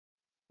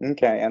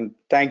Okay, and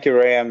thank you,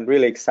 Ray. I'm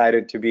really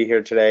excited to be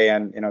here today,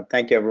 and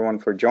thank you everyone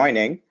for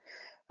joining.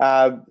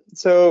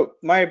 So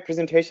my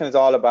presentation is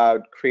all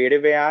about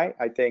creative AI.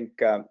 I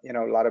think a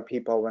lot of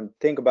people when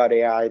think about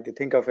AI, they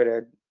think of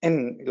it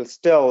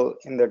still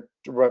in the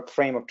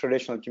frame of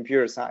traditional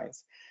computer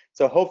science.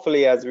 So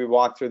hopefully, as we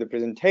walk through the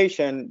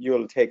presentation,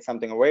 you'll take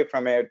something away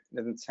from it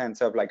in the sense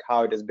of like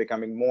how it is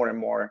becoming more and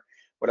more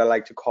what I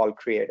like to call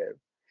creative.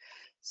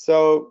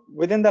 So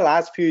within the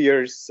last few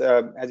years,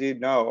 as you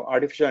know,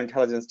 artificial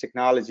intelligence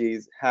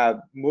technologies have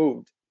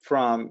moved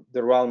from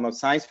the realm of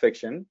science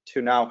fiction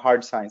to now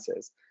hard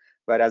sciences.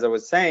 But as I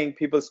was saying,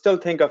 people still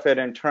think of it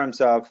in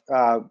terms of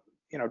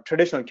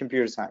traditional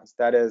computer science.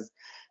 That is,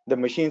 the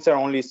machines are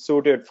only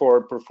suited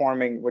for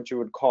performing what you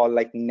would call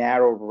like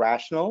narrow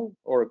rational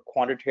or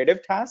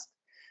quantitative tasks,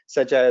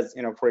 such as,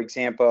 for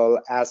example,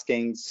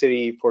 asking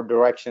Siri for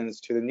directions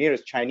to the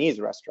nearest Chinese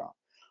restaurant,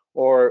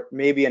 or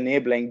maybe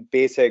enabling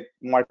basic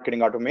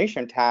marketing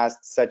automation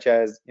tasks such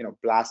as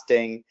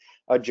blasting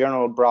a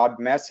general broad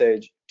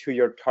message to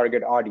your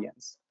target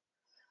audience.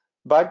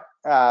 But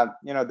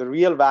the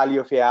real value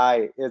of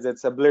AI is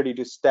its ability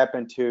to step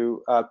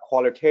into a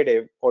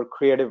qualitative or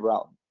creative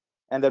realm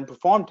and then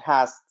perform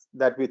tasks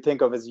that we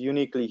think of as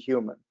uniquely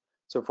human.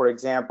 So for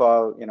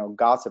example,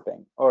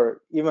 gossiping,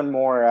 or even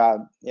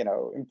more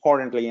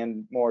importantly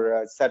and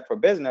more set for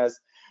business,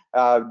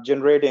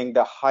 generating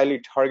the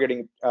highly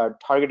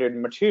targeted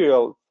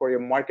material for your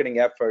marketing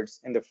efforts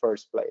in the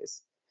first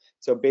place.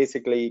 So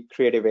basically,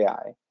 creative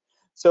AI.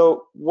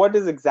 So what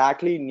is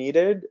exactly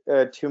needed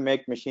to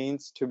make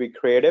machines to be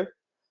creative?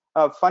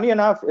 Funny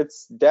enough,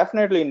 it's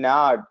definitely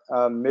not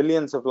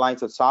millions of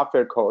lines of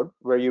software code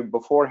where you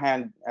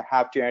beforehand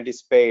have to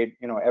anticipate,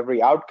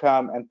 every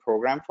outcome and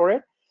program for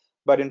it.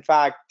 But in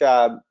fact,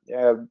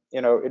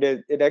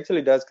 it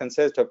actually does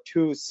consist of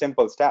two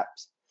simple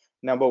steps.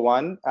 Number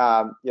one,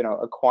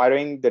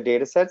 acquiring the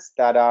data sets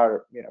that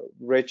are,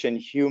 rich in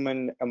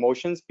human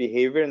emotions,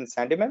 behavior, and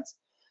sentiments,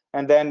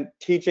 and then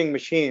teaching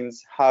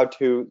machines how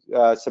to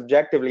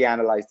subjectively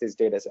analyze these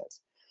data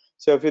sets.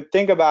 So if you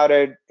think about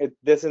it,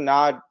 this is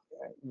not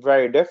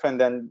very different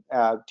than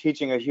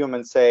teaching a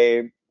human,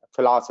 say,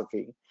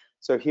 philosophy.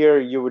 So here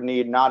you would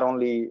need not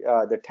only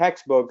the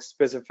textbook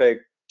specific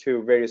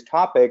to various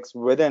topics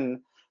within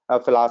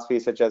philosophy,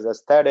 such as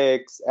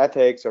aesthetics,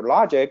 ethics, or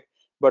logic,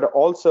 but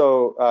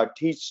also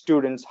teach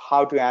students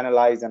how to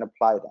analyze and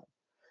apply them.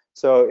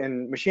 So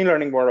in machine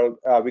learning world,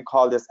 we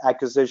call this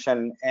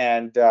acquisition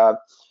and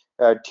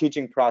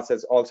teaching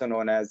process, also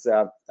known as,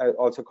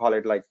 also call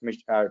it like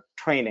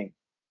training.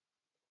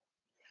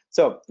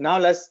 So now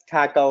let's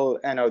tackle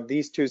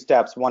these two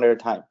steps one at a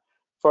time.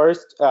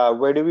 First,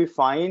 where do we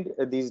find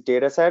these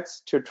data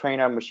sets to train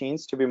our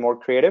machines to be more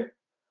creative?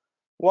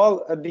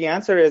 Well, the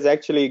answer is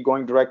actually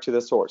going direct to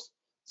the source.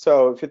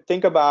 So if you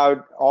think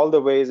about all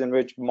the ways in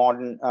which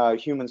modern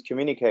humans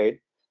communicate,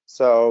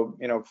 so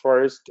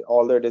first,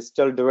 although it is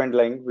still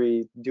dwindling,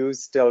 we do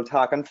still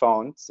talk on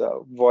phones,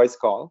 so voice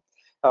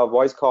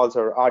calls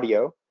or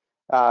audio.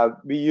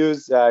 We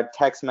use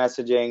text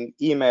messaging,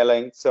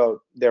 emailing,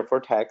 so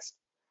therefore text.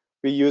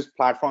 We use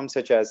platforms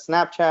such as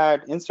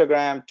Snapchat,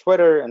 Instagram,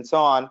 Twitter, and so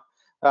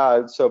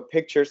on, so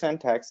pictures and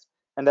text.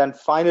 And then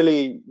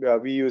finally,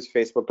 we use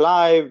Facebook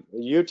Live,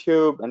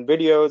 YouTube, and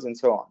videos, and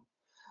so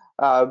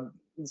on.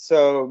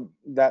 So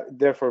that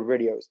therefore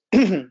videos.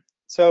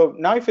 So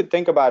now if you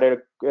think about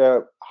it,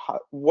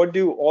 what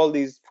do all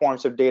these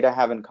forms of data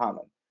have in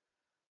common?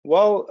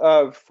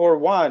 Well, for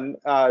one,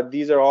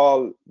 these are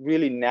all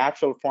really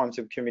natural forms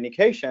of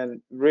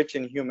communication, rich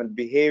in human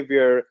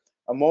behavior,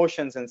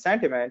 emotions, and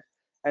sentiment.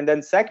 And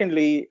then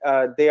secondly,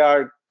 they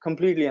are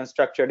completely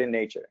unstructured in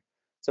nature.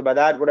 So by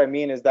that, what I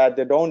mean is that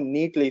they don't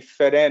neatly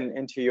fit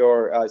into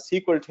your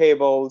SQL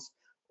tables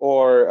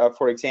or,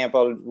 for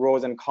example,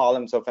 rows and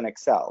columns of an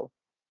Excel.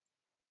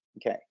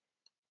 Okay.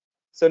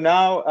 So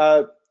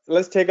now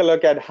let's take a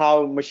look at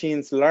how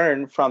machines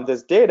learn from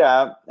this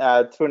data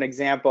through an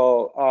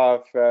example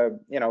of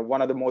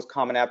one of the most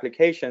common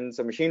applications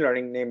of machine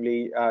learning,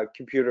 namely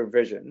computer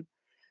vision.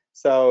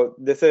 So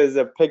this is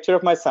a picture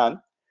of my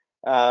son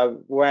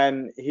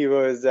when he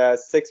was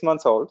 6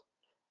 months old.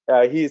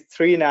 He's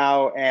 3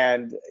 now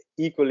and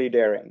equally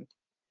daring.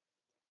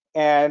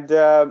 And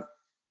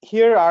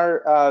here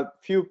are a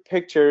few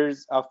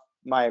pictures of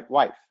my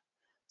wife.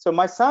 So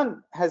my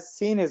son has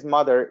seen his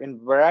mother in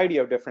a variety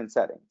of different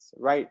settings,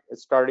 right?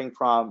 Starting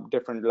from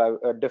different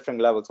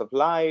levels of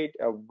light,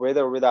 with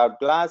or without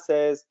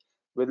glasses,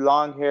 with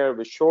long hair,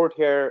 with short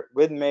hair,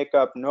 with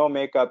makeup, no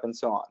makeup, and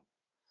so on.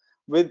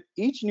 With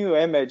each new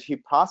image he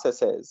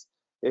processes,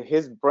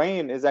 his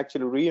brain is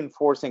actually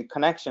reinforcing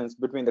connections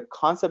between the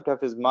concept of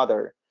his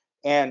mother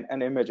and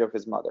an image of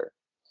his mother.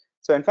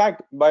 So in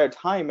fact, by the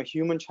time a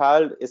human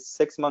child is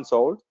 6 months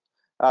old,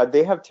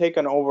 they have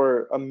taken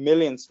over 1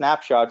 million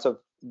snapshots of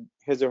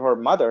his or her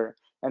mother,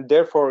 and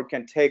therefore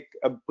can take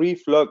a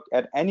brief look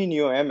at any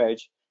new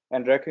image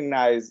and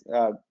recognize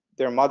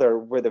their mother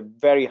with a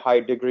very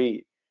high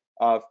degree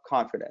of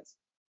confidence.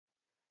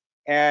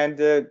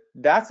 And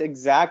that's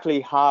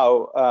exactly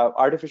how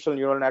artificial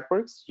neural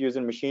networks used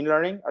in machine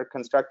learning are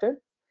constructed.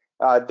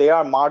 They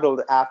are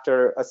modeled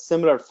after a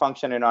similar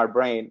function in our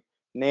brain,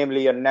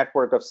 namely a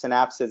network of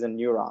synapses and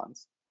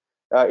neurons.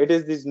 It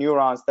is these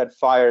neurons that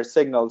fire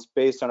signals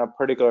based on a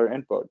particular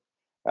input,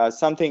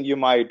 something you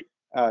might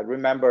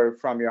remember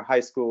from your high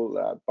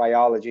school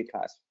biology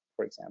class,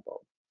 for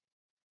example.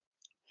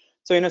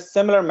 So in a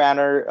similar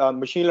manner, a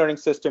machine learning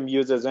system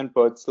uses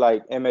inputs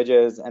like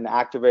images and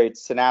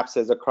activates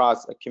synapses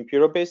across a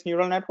computer-based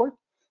neural network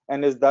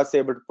and is thus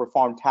able to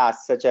perform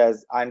tasks such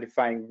as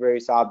identifying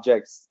various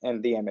objects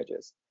in the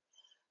images.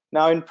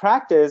 Now, in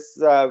practice,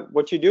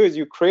 what you do is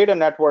you create a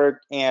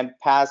network and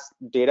pass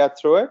data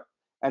through it.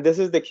 And this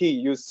is the key.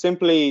 You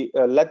simply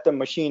let the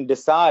machine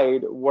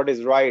decide what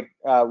is right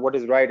and what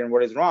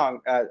is wrong.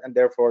 And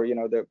therefore,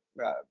 the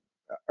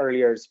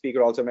earlier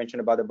speaker also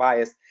mentioned about the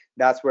bias.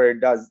 That's where it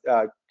does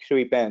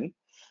creep in.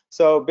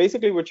 So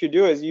basically what you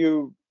do is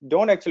you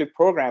don't actually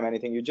program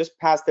anything. You just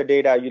pass the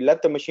data. You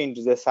let the machine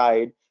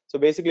decide. So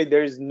basically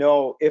there is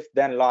no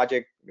if-then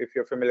logic if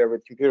you're familiar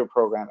with computer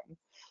programming.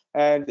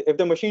 And if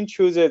the machine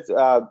chooses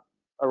a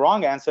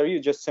wrong answer, you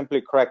just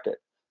simply correct it.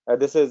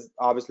 This is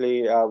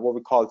obviously what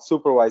we call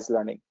supervised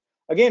learning.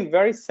 Again,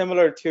 very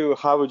similar to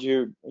how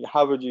you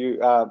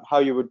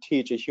would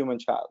teach a human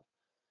child.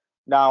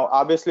 Now,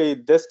 obviously,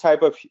 this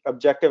type of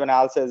objective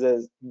analysis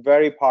is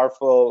very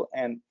powerful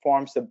and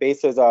forms the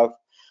basis of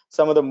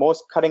some of the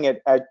most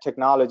cutting-edge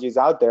technologies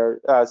out there,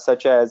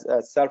 such as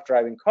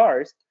self-driving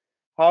cars.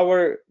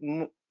 However,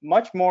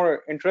 much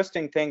more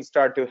interesting things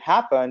start to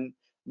happen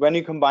when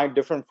you combine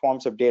different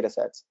forms of data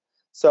sets.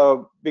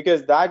 So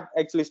because that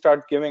actually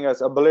starts giving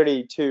us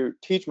ability to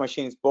teach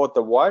machines both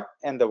the what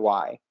and the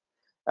why.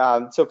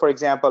 So for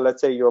example,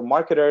 let's say you're a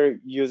marketer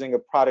using a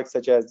product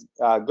such as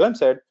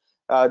Glimpse.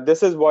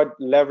 This is what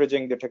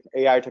leveraging the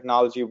AI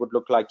technology would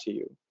look like to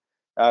you.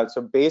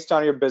 So based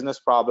on your business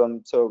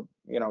problem, so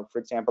for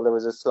example, there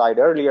was a slide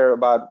earlier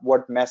about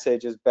what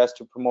message is best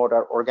to promote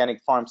our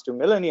organic farms to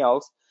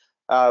millennials.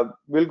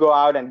 We'll go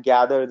out and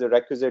gather the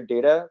requisite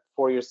data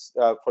for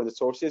the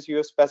sources you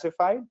have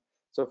specified.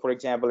 So for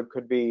example, it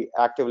could be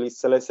actively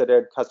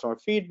solicited customer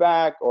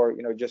feedback or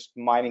just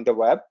mining the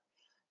web.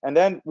 And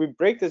then we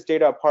break this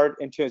data apart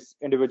into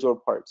individual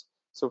parts.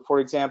 So for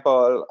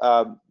example,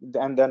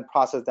 and then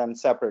process them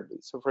separately.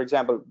 So for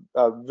example,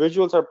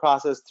 visuals are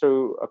processed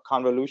through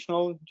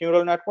convolutional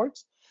neural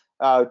networks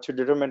to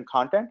determine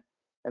content.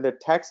 And the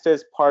text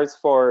is parsed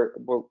for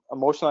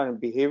emotional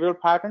and behavioral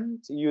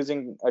patterns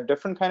using a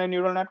different kind of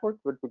neural network,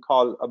 what we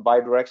call a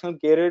bidirectional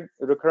gated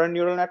recurrent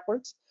neural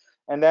networks.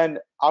 And then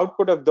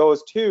output of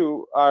those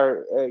two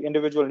are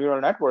individual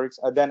neural networks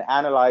are then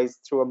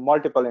analyzed through a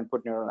multiple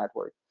input neural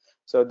network.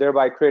 So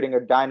thereby creating a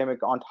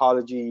dynamic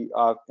ontology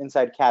of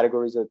inside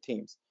categories or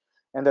themes.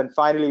 And then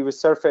finally, we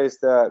surface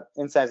the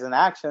insights and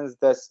actions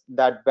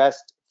that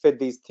best fit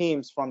these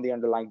themes from the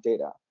underlying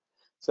data.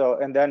 So,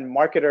 and then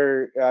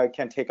marketer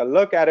can take a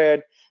look at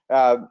it,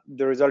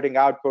 the resulting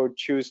output,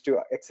 choose to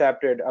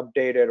accept it,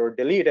 update it, or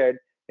delete it,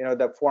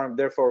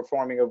 therefore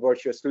forming a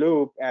virtuous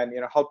loop and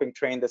helping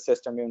train the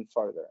system even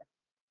further.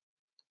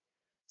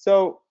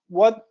 So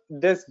what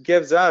this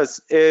gives us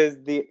is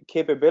the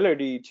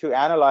capability to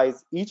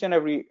analyze each and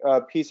every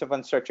piece of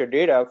unstructured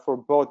data for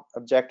both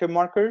objective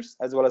markers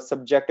as well as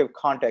subjective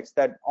context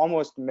that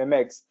almost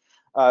mimics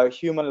a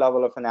human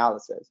level of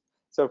analysis.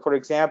 So for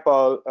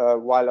example,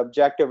 while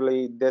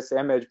objectively this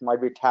image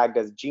might be tagged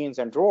as jeans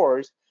and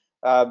drawers,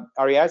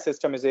 our AI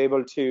system is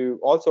able to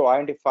also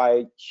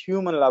identify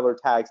human level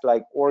tags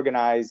like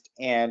organized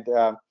and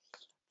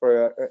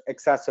for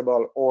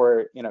accessible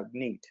or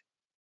neat.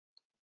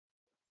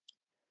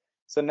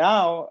 So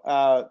now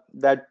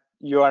that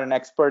you are an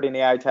expert in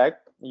AI tech,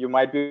 you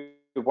might be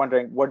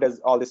wondering, what does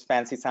all this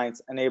fancy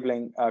science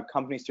enabling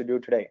companies to do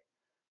today?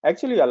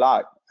 Actually, a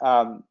lot.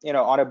 On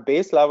a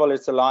base level,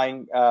 it's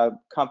allowing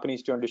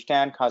companies to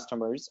understand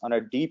customers on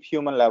a deep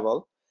human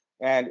level.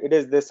 And it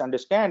is this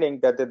understanding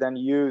that they then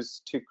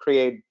use to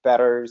create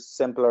better,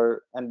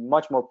 simpler, and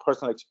much more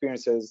personal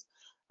experiences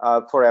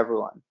for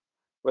everyone.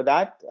 With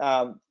that,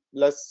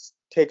 let's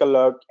take a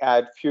look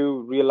at a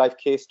few real-life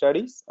case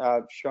studies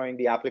showing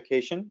the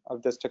application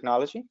of this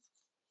technology.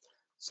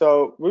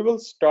 So we will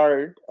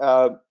start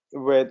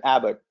with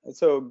Abbott.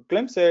 So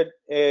Glimpse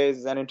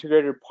is an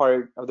integrated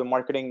part of the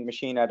marketing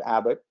machine at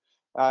Abbott,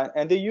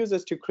 and they use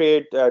this to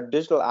create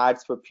digital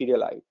ads for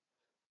Pedialyte.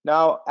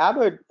 Now,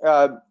 Abbott,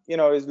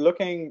 is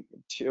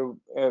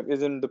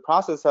is in the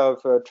process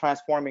of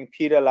transforming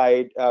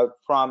Pedialyte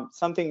from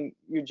something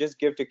you just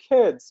give to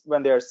kids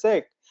when they're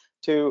sick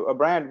to a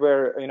brand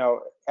where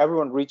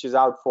everyone reaches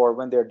out for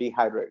when they're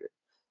dehydrated.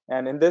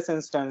 And in this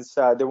instance,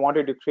 they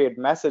wanted to create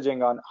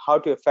messaging on how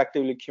to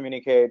effectively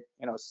communicate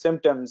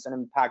symptoms and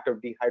impact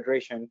of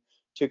dehydration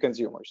to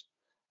consumers.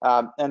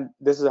 And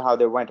this is how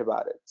they went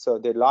about it. So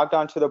they logged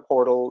onto the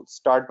portal,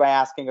 start by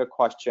asking a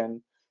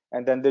question,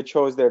 and then they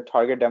chose their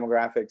target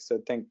demographics. So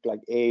think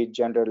like age,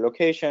 gender,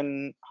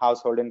 location,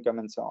 household income,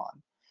 and so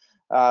on.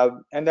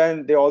 And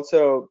then they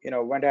also,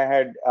 went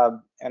ahead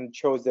and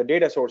chose the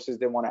data sources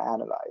they want to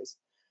analyze.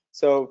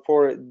 So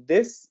for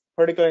this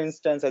particular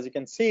instance, as you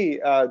can see,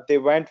 they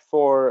went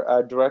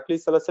for directly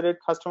solicited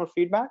customer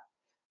feedback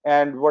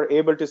and were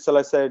able to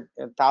solicit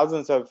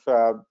thousands of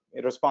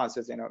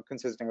responses,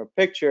 consisting of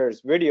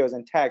pictures, videos,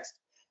 and text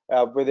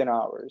within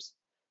hours.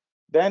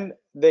 Then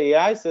the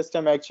AI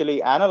system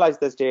actually analyzed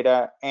this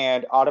data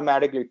and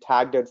automatically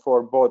tagged it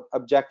for both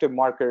objective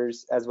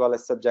markers as well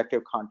as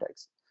subjective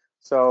context.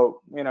 So,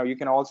 you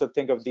can also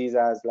think of these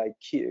as like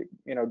key,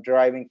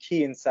 deriving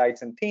key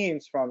insights and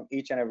themes from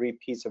each and every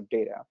piece of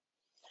data.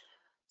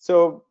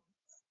 So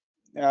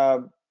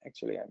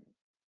actually, I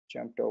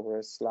jumped over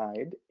a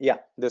slide. Yeah,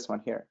 this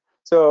one here.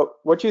 So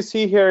what you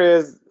see here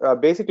is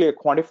basically a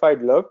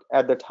quantified look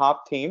at the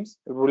top themes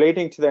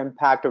relating to the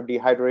impact of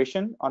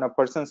dehydration on a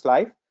person's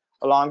life,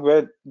 along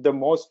with the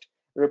most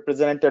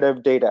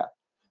representative data.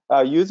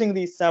 Using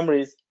these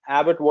summaries,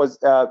 Abbott was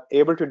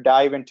able to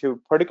dive into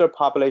particular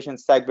population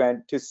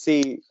segment to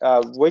see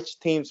which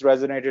themes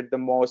resonated the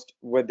most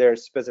with their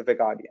specific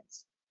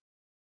audience.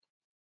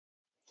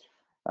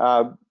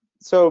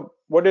 So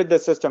what did the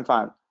system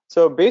find?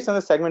 So based on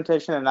the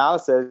segmentation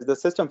analysis, the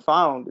system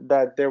found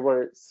that there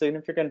were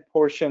significant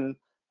portion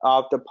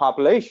of the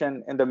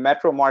population in the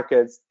metro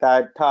markets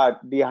that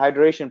thought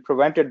dehydration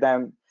prevented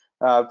them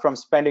from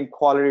spending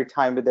quality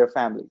time with their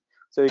family.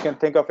 So you can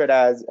think of it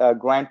as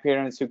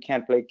grandparents who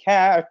can't play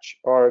catch,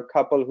 or a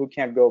couple who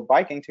can't go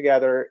biking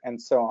together, and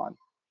so on.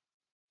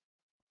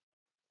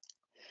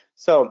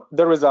 So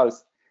the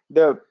results.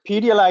 The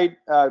Pedialyte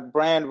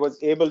brand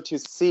was able to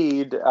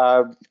seed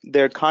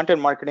their content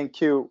marketing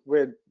queue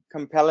with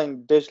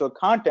compelling digital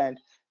content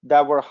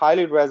that were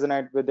highly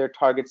resonant with their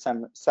target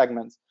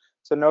segments.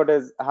 So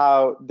notice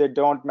how they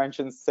don't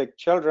mention sick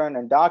children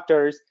and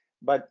doctors,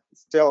 but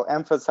still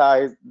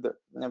emphasize the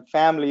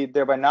family,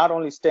 thereby not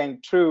only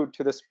staying true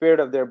to the spirit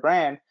of their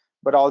brand,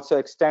 but also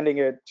extending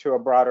it to a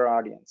broader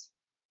audience.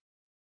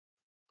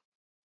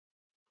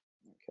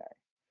 Okay,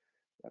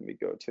 let me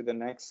go to the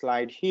next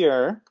slide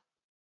here.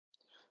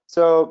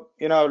 So,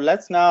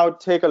 let's now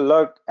take a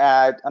look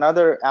at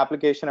another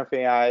application of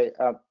AI.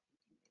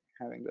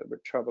 Having a little bit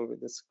of trouble with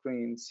the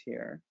screens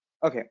here.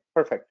 Okay,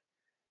 perfect.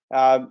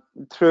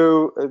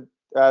 Through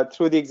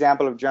the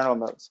example of General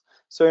Mills.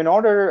 So in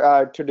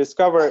order to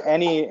discover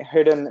any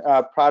hidden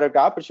product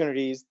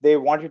opportunities, they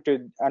wanted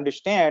to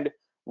understand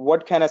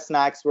what kind of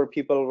snacks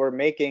people were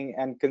making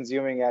and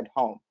consuming at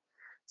home.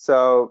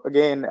 So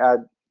again,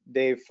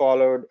 they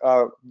followed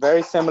a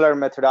very similar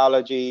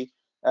methodology,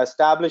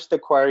 established the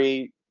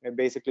query,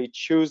 basically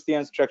choose the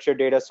unstructured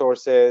data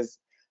sources,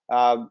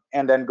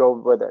 and then go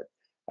with it.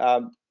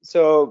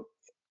 So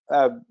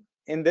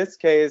in this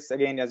case,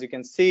 again, as you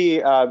can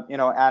see,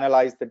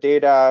 analyze the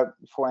data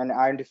and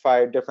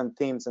identify different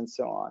themes and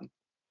so on.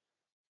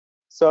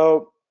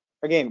 So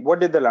again, what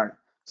did they learn?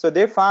 So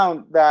they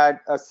found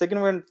that a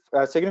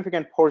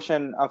significant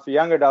portion of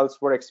young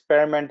adults were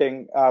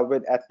experimenting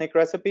with ethnic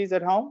recipes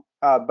at home,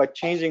 but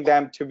changing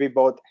them to be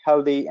both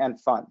healthy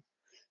and fun.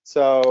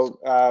 So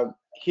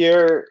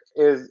here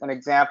is an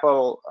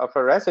example of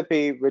a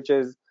recipe which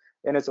is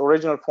in its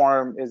original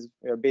form is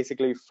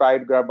basically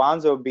fried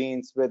garbanzo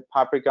beans with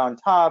paprika on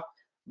top,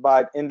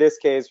 but in this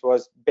case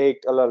was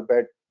baked a little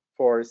bit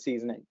for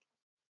seasoning.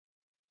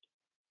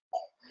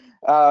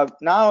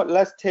 Now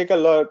let's take a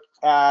look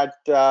at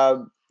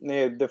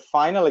the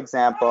final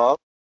example.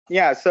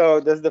 Yeah, so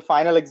this is the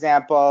final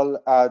example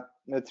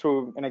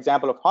through an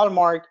example of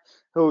Hallmark,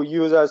 who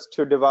use us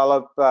to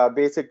develop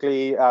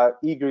basically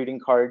e-greeting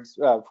cards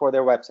for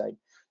their website.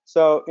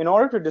 So in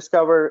order to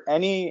discover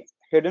any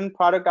hidden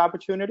product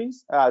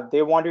opportunities,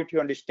 they wanted to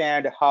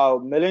understand how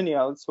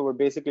millennials who were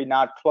basically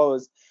not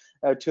close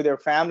to their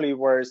family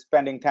were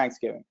spending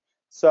Thanksgiving.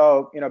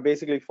 So,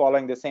 basically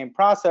following the same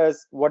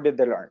process, what did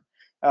they learn?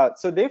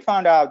 So they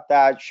found out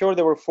that sure,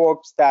 there were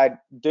folks that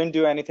didn't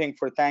do anything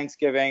for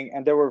Thanksgiving,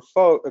 and there were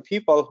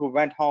people who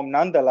went home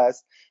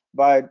nonetheless,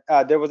 but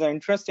there was an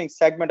interesting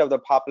segment of the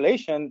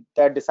population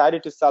that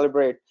decided to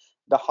celebrate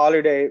the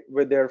holiday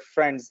with their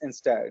friends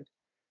instead.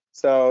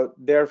 So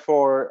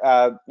therefore,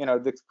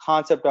 the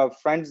concept of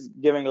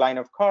Friendsgiving line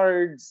of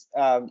cards,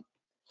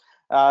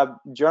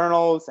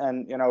 journals,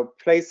 and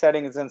place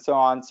settings and so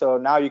on. So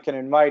now you can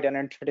invite and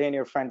entertain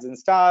your friends in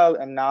style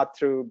and not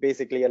through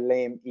basically a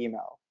lame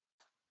email.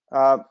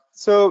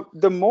 So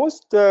the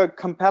most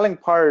compelling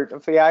part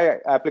of AI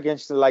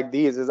applications like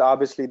these is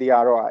obviously the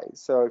ROI.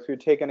 So if you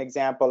take an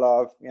example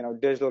of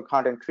digital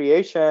content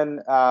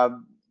creation,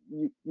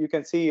 you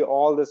can see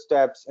all the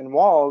steps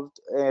involved,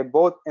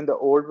 both in the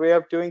old way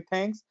of doing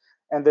things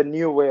and the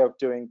new way of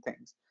doing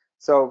things.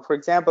 So for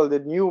example, the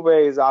new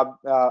way is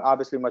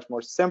obviously much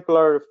more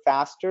simpler,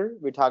 faster.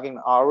 We're talking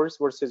hours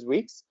versus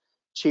weeks,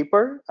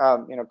 cheaper,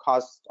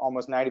 costs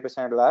almost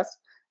 90% less,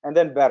 and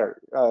then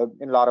better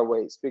in a lot of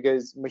ways,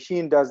 because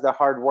machine does the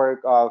hard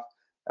work of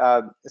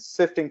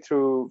sifting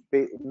through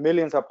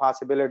millions of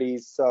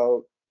possibilities,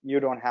 so you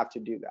don't have to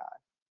do that.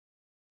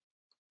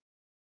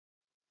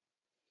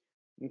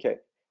 Okay,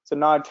 So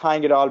now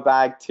tying it all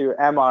back to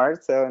MR.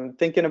 So I'm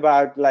thinking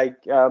about like,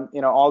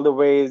 all the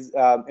ways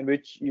in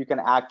which you can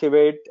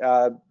activate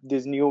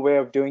this new way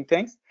of doing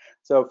things.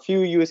 So a few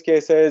use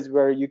cases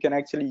where you can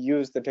actually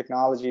use the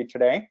technology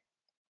today.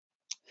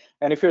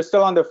 And if you're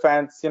still on the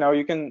fence,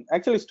 you can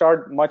actually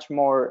start much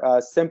more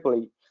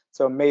simply.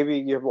 So maybe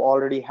you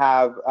already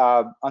have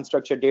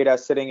unstructured data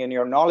sitting in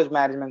your knowledge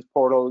management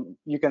portal.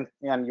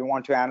 And you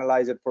want to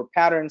analyze it for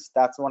patterns.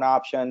 That's one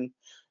option.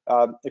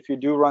 If you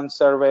do run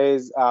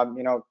surveys,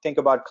 think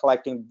about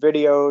collecting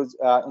videos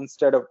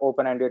instead of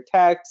open-ended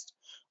text.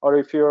 Or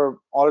if you're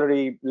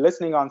already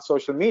listening on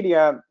social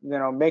media,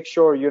 make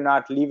sure you're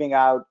not leaving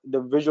out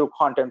the visual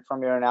content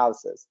from your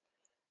analysis.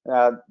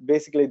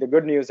 Basically, the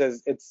good news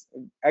is it's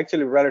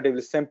actually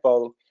relatively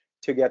simple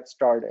to get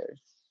started.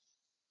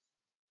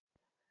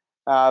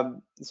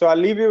 So I'll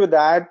leave you with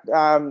that.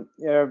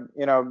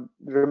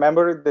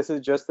 Remember, this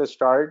is just the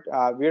start.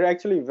 We're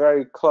actually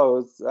very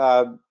close,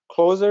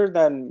 closer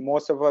than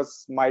most of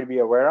us might be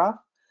aware of.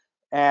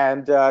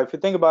 And if you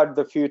think about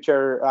the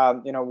future,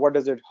 what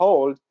does it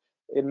hold?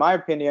 In my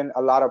opinion,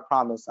 a lot of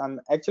promise.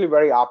 I'm actually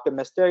very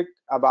optimistic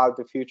about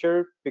the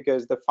future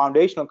because the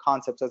foundational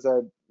concepts, as I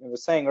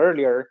was saying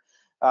earlier,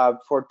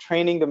 for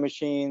training the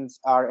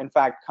machines are in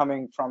fact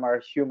coming from our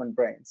human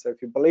brain. So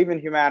if you believe in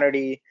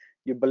humanity,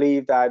 you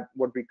believe that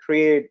what we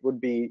create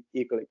would be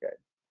equally good.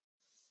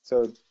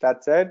 So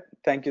that's it.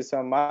 Thank you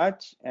so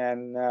much,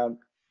 and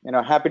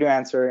happy to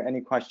answer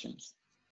any questions.